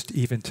helpful just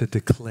even to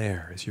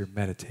declare as you're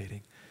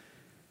meditating,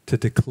 to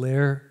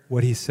declare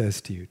what he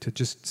says to you, to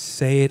just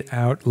say it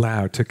out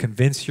loud, to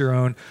convince your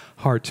own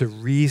heart, to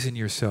reason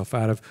yourself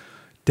out of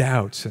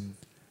doubts and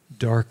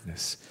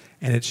darkness.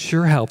 And it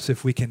sure helps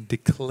if we can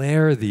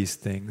declare these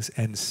things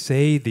and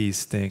say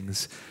these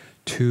things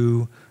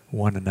to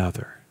one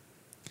another.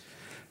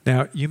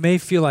 Now, you may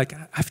feel like,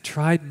 I've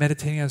tried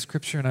meditating on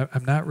Scripture and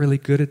I'm not really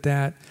good at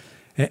that.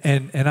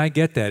 And I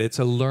get that. It's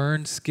a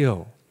learned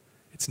skill.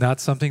 It's not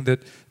something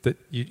that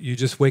you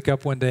just wake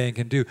up one day and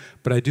can do.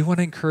 But I do want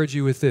to encourage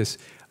you with this.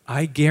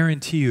 I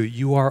guarantee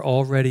you are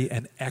already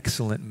an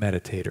excellent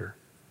meditator.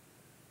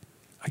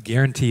 I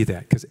guarantee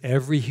that, because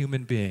every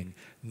human being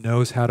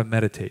knows how to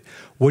meditate.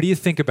 What do you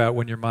think about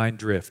when your mind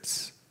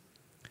drifts?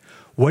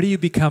 What do you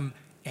become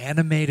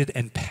animated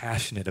and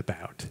passionate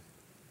about?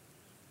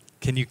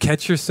 Can you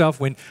catch yourself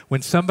when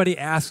somebody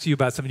asks you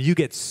about something, you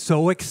get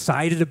so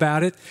excited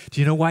about it? Do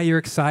you know why you're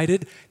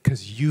excited?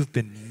 Because you've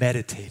been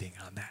meditating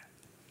on that.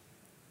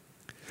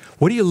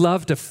 What do you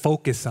love to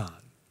focus on,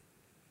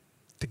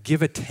 to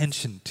give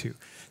attention to?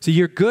 So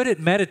you're good at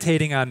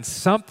meditating on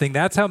something.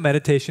 That's how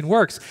meditation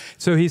works.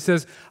 So he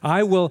says,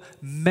 I will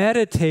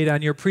meditate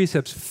on your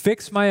precepts,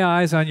 fix my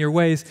eyes on your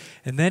ways.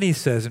 And then he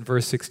says in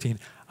verse 16,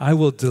 I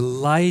will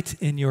delight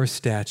in your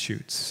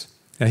statutes.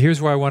 Now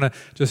here's where I want to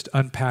just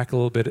unpack a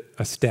little bit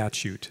a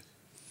statute.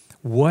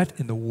 What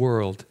in the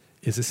world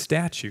is a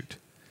statute?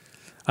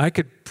 I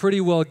could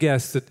pretty well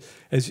guess that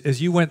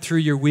as you went through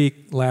your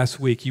week last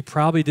week, you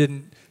probably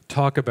didn't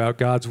talk about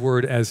God's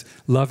word as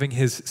loving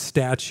his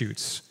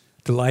statutes,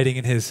 delighting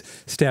in his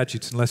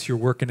statutes, unless you're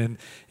working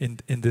in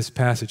this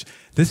passage.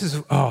 As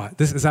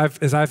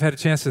I've had a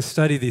chance to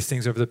study these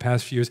things over the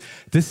past few years,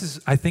 this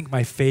is, I think,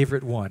 my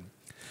favorite one.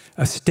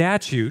 A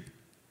statute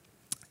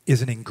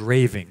is an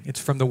engraving.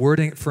 It's from the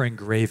word for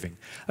engraving.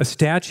 A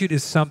statute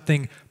is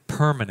something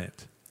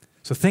permanent.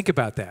 So think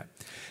about that.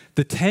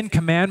 The 10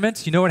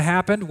 Commandments, you know what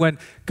happened when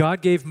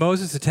God gave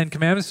Moses the 10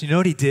 Commandments? You know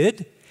what he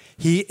did?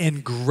 He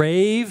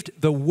engraved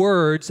the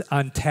words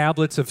on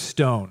tablets of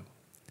stone.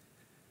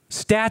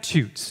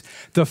 Statutes.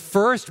 The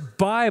first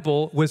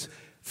Bible was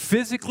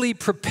physically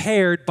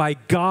prepared by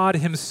God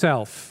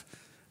himself.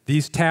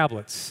 These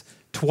tablets,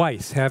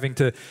 twice having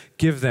to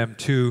give them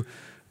to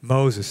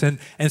Moses. And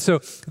so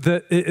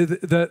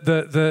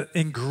the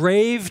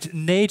engraved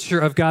nature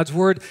of God's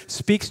word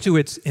speaks to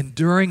its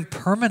enduring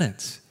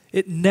permanence.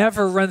 It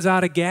never runs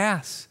out of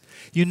gas.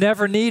 You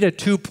never need a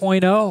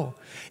 2.0.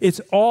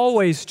 It's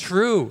always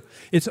true.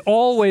 It's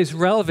always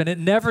relevant. It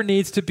never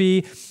needs to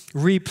be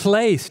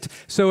replaced.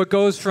 So it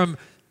goes from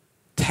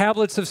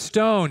tablets of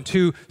stone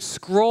to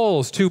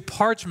scrolls to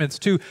parchments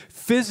to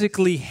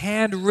physically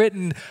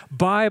handwritten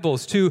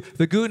Bibles to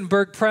the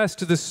Gutenberg press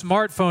to the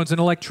smartphones and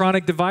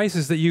electronic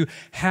devices that you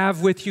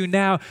have with you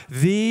now.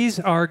 These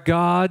are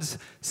God's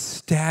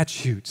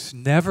statutes,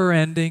 never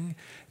ending,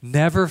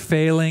 never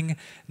failing,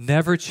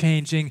 never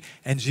changing.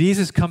 And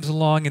Jesus comes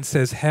along and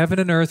says, heaven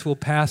and earth will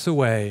pass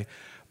away,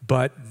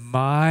 but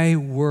my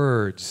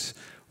words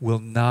will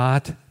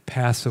not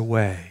pass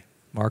away.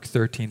 Mark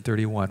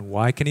 13:31.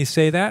 Why can he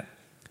say that?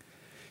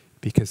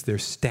 Because they're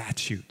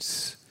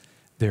statutes.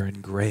 They're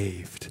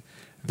engraved.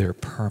 They're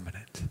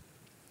permanent.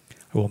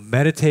 I will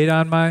meditate,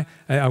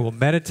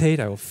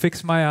 I will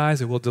fix my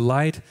eyes, I will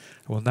delight,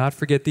 I will not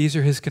forget. These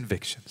are his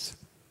convictions.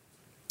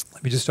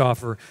 Let me just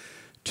offer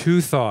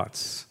 2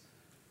 thoughts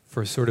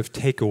for sort of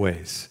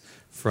takeaways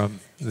from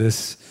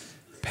this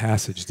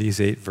passage, these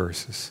 8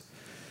 verses.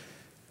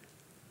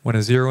 I want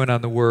to zero in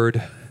on the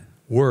word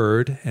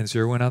and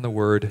zero in on the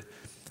word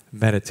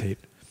meditate.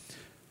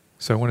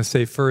 So I want to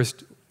say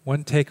first,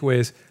 one takeaway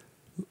is,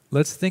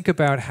 let's think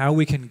about how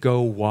we can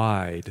go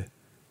wide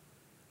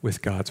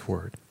with God's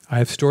word. I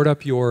have stored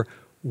up your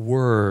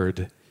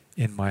word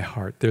in my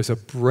heart. There's a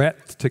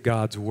breadth to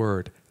God's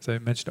word. As I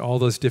mentioned, all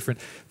those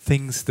different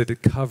things that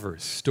it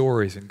covers,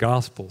 stories and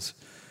gospels,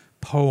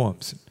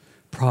 poems, and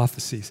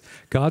prophecies.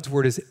 God's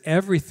word is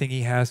everything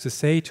he has to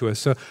say to us.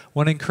 So I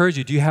want to encourage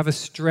you, do you have a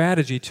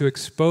strategy to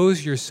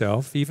expose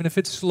yourself, even if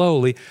it's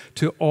slowly,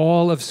 to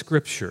all of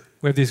Scripture?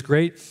 We have these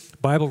great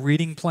Bible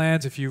reading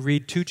plans. If you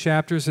read 2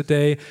 chapters a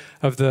day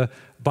of the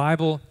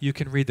Bible, you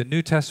can read the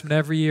New Testament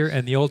every year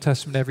and the Old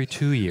Testament every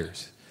 2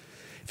 years.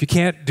 If If you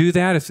can't do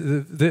that,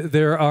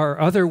 there are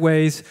other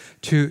ways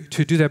to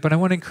do that. But I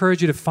want to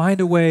encourage you to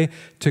find a way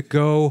to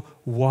go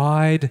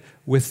wide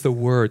with the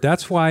Word.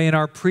 That's why in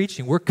our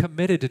preaching, we're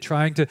committed to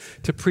trying to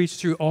preach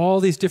through all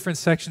these different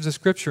sections of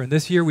Scripture. And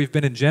this year we've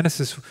been in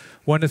Genesis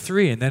 1 to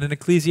 3, and then in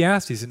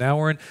Ecclesiastes, and now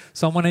we're in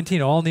Psalm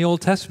 119, all in the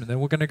Old Testament. Then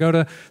we're going to go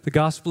to the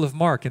Gospel of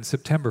Mark in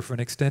September for an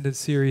extended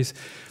series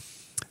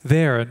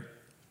there. And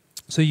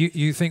so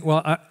you think,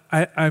 well,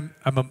 I'm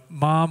a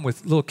mom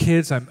with little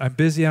kids. I'm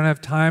busy. I don't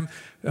have time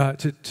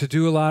to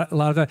do a lot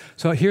of that.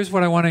 So here's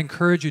what I want to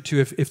encourage you to.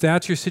 If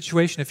that's your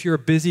situation, if you're a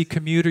busy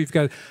commuter, you've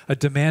got a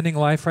demanding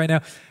life right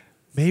now,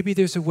 maybe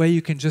there's a way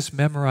you can just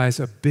memorize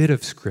a bit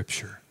of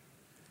Scripture,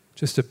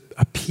 just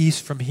a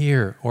piece from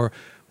here, or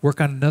work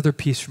on another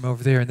piece from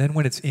over there. And then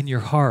when it's in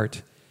your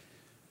heart,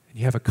 and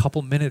you have a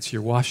couple minutes,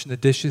 you're washing the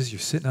dishes, you're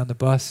sitting on the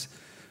bus,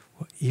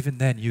 well, even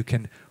then you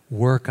can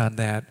work on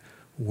that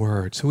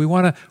Word. So we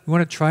want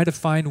to try to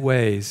find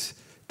ways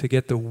to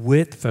get the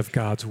width of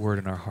God's Word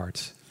in our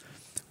hearts.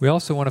 We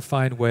also want to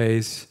find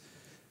ways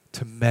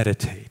to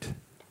meditate.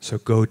 So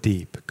go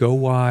deep, go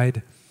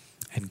wide,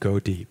 and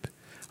go deep.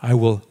 I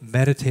will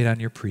meditate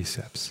on your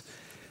precepts.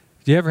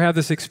 Do you ever have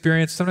this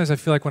experience? Sometimes I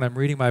feel like when I'm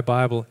reading my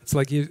Bible, it's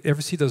like, you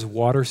ever see those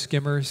water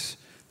skimmers,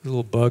 the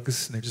little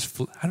bugs, and they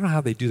just, I don't know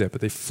how they do that, but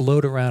they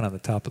float around on the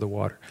top of the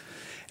water.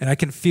 And I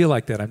can feel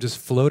like that. I'm just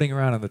floating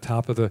around on the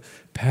top of the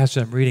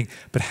passage I'm reading.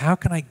 But how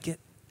can I get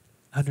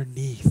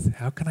underneath?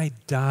 How can I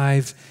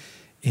dive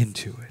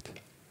into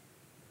it?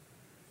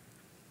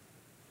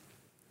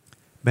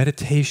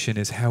 Meditation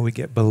is how we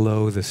get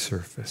below the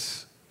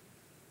surface.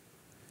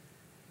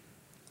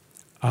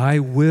 I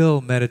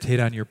will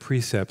meditate on your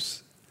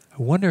precepts.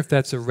 I wonder if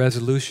that's a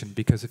resolution,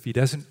 because if he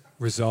doesn't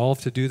resolve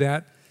to do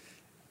that,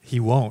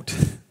 he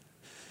won't.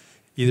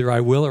 Either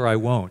I will or I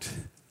won't.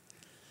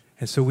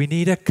 And so we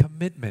need a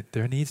commitment.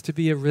 There needs to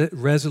be a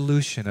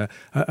resolution,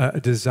 a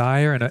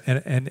desire,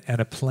 and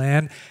a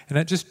plan. And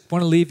I just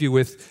want to leave you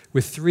with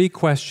 3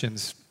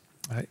 questions.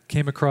 I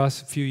came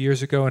across a few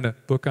years ago in a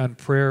book on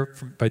prayer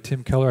by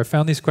Tim Keller. I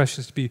found these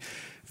questions to be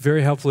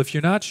very helpful. If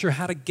you're not sure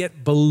how to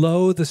get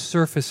below the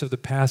surface of the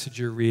passage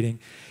you're reading,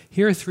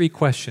 here are 3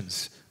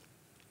 questions.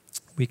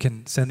 We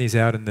can send these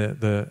out in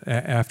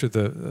after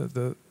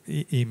the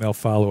email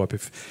follow-up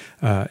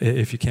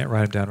if you can't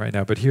write them down right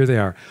now. But here they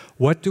are.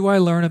 What do I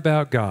learn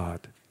about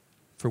God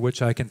for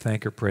which I can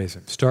thank or praise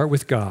Him? Start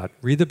with God.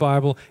 Read the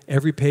Bible.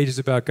 Every page is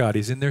about God.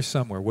 He's in there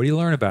somewhere. What do you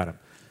learn about Him?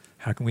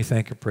 How can we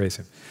thank or praise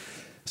Him?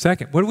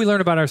 Second, what do we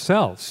learn about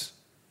ourselves?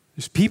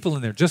 There's people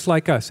in there just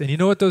like us. And you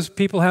know what those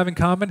people have in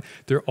common?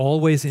 They're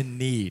always in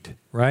need,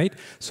 right?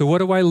 So what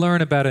do I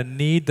learn about a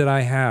need that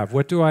I have?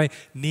 What do I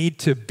need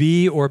to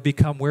be or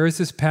become? Where is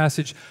this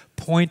passage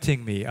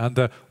pointing me on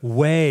the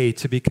way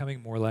to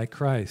becoming more like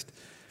Christ?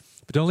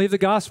 But don't leave the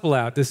gospel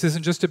out. This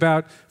isn't just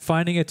about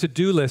finding a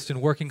to-do list and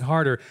working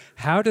harder.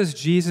 How does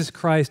Jesus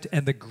Christ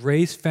and the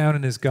grace found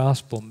in His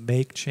gospel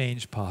make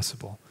change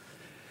possible?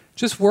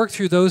 Just work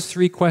through those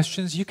 3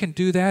 questions. You can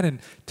do that in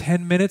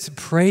 10 minutes.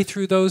 Pray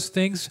through those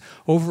things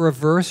over a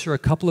verse or a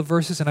couple of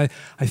verses, and I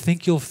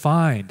think you'll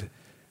find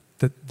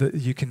that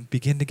you can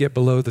begin to get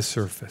below the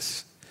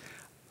surface.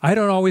 I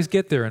don't always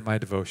get there in my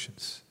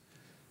devotions.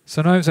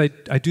 Sometimes I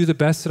do the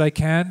best that I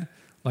can.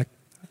 Like,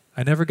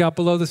 I never got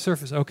below the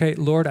surface. Okay,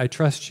 Lord, I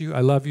trust you.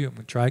 I love you. I'm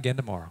going to try again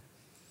tomorrow.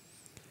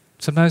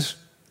 Sometimes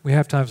we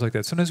have times like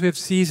that. Sometimes we have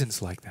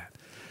seasons like that.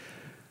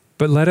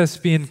 But let us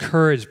be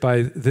encouraged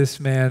by this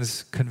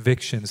man's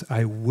convictions.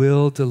 I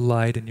will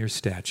delight in your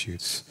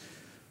statutes.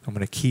 I'm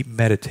going to keep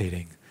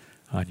meditating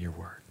on your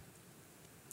word.